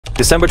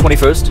December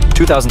 21st,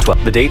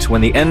 2012, the date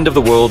when the end of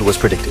the world was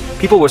predicted.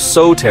 People were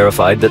so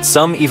terrified that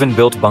some even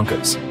built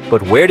bunkers.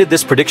 But where did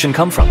this prediction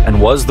come from?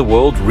 And was the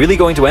world really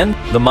going to end?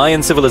 The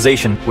Mayan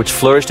civilization, which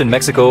flourished in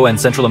Mexico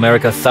and Central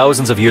America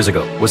thousands of years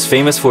ago, was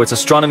famous for its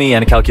astronomy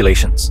and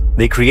calculations.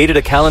 They created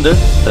a calendar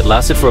that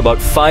lasted for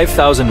about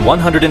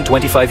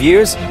 5,125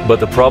 years, but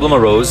the problem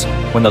arose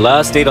when the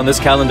last date on this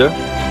calendar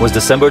was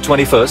December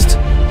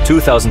 21st,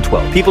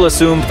 2012. People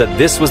assumed that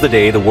this was the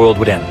day the world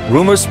would end.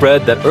 Rumors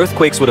spread that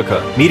earthquakes would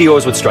occur,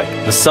 meteors would strike,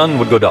 the sun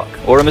would go dark,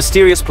 or a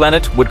mysterious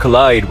planet would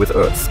collide with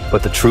Earth.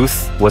 But the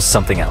truth was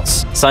something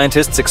else.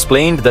 Scientists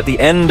explained that the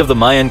end of the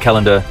Mayan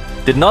calendar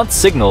did not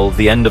signal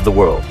the end of the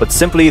world, but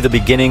simply the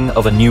beginning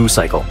of a new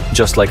cycle.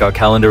 Just like our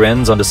calendar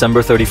ends on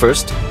December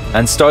 31st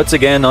and starts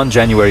again on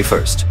January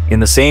 1st. In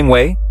the same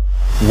way,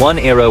 one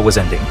era was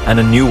ending and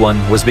a new one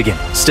was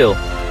beginning. Still,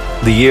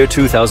 the year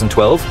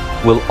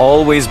 2012 will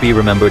always be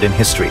remembered in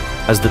history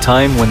as the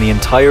time when the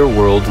entire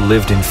world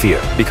lived in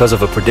fear because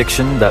of a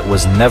prediction that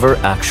was never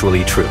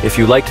actually true. If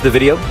you liked the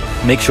video,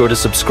 make sure to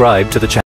subscribe to the channel.